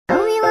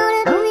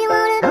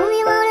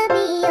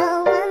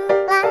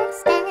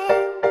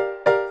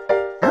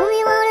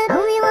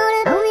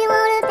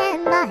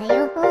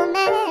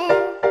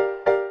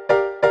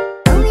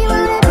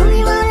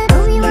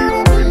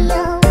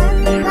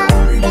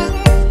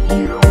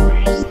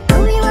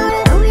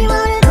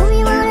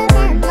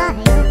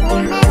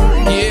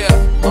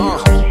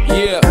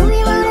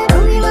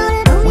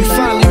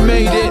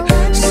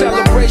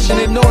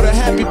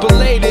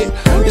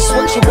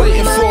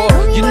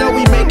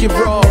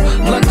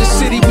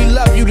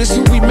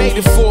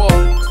waiting for.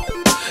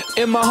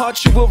 In my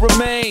heart you will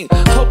remain.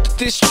 Hope that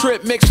this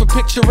trip makes for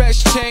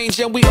picturesque change.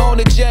 And we on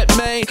a jet,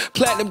 man.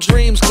 Platinum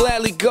dreams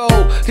gladly go.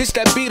 This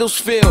that Beatles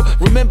feel.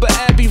 Remember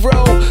Abbey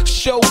Road?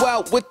 Show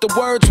out with the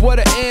words, what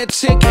an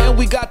antic. And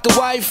we got the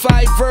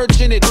Wi-Fi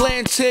Virgin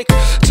Atlantic.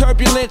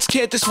 Turbulence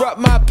can't disrupt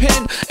my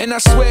pen. And I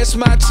swear it's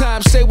my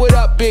time. Say what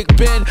up, Big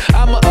Ben.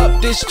 I'ma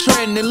up this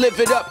trend and live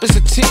it up as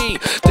a team.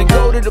 Then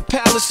go to the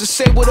palace and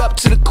say what up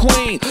to the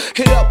queen.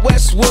 Hit up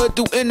Westwood,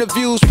 do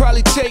interviews,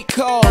 probably take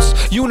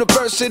calls.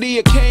 University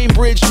of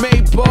Cambridge,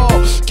 May ball.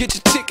 Get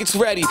your tickets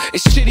ready,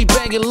 it's Chitty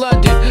Bang in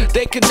London.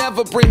 They can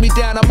never bring me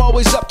down, I'm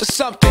always up to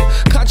something.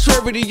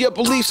 Contrary to your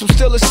beliefs, I'm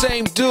still the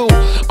same dude.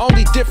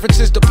 Only difference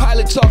is the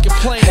pilot talking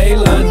plain. Hey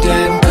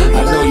London,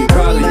 I know you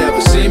probably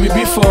never seen me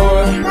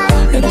before.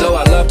 And though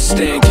I love to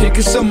stay and kick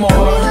it some more,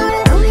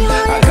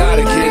 I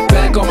gotta get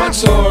back on my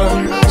tour.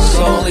 It's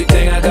the only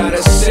thing I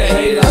gotta say.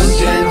 Hey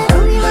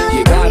London,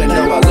 you gotta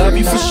know I love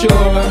you for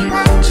sure.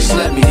 Just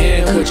let me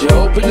in, could you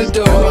open the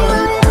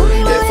door?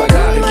 If I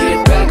gotta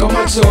get back on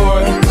my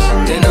tour,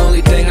 then the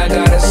only thing I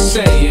gotta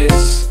say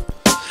is,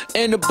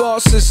 and the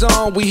boss is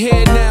on, we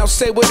here now,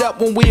 say what up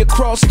when we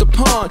across the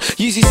pond.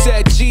 Yeezy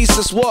said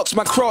Jesus walks,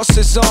 my cross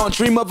is on.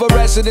 Dream of a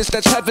residence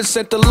that's heaven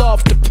sent the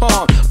loft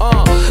upon.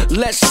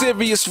 Less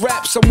serious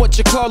raps, I'm what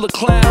you call a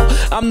clown.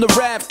 I'm the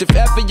raft if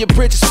ever your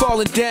bridge is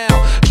falling down.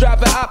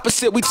 Driving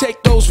opposite, we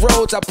take those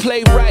roads. I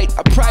play right,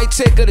 I probably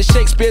take her to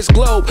Shakespeare's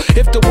Globe.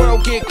 If the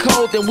world get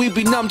cold, then we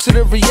be numb to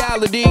the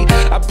reality.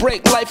 I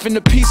break life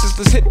into pieces,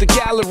 let's hit the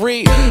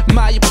gallery.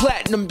 Maya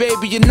Platinum,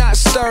 baby, you're not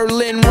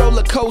sterling.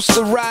 Roller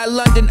coaster ride,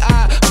 London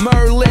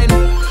Merlin.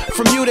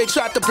 From you they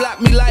tried to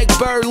block me like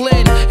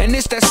Berlin. And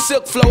it's that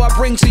silk flow I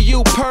bring to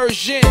you,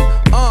 Persian.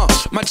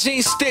 My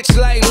jeans stitched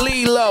like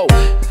Lilo.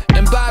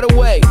 And by the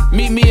way,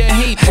 meet me in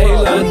Heathrow. Hey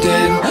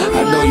London,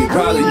 I know you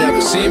probably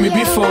never seen me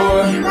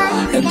before.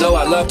 And though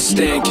I love to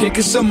stay and kick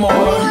it some more,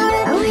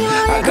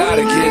 I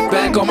gotta get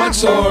back on my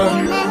tour.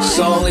 It's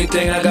the only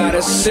thing I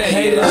gotta say.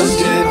 Hey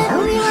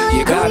London,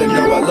 you gotta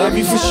know I love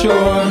you for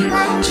sure.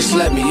 Just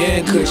let me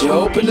in, could you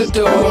open the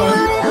door?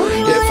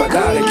 If I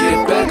gotta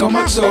get back on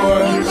my tour,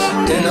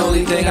 then the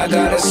only thing I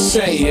gotta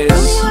say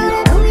is,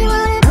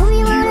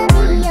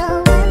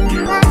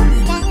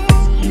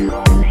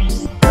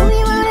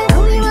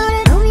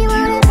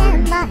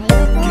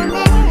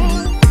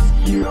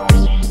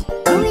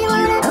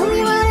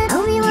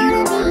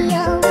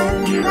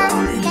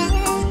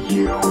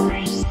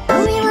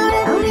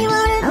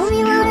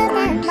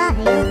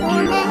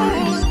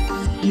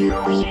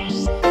 You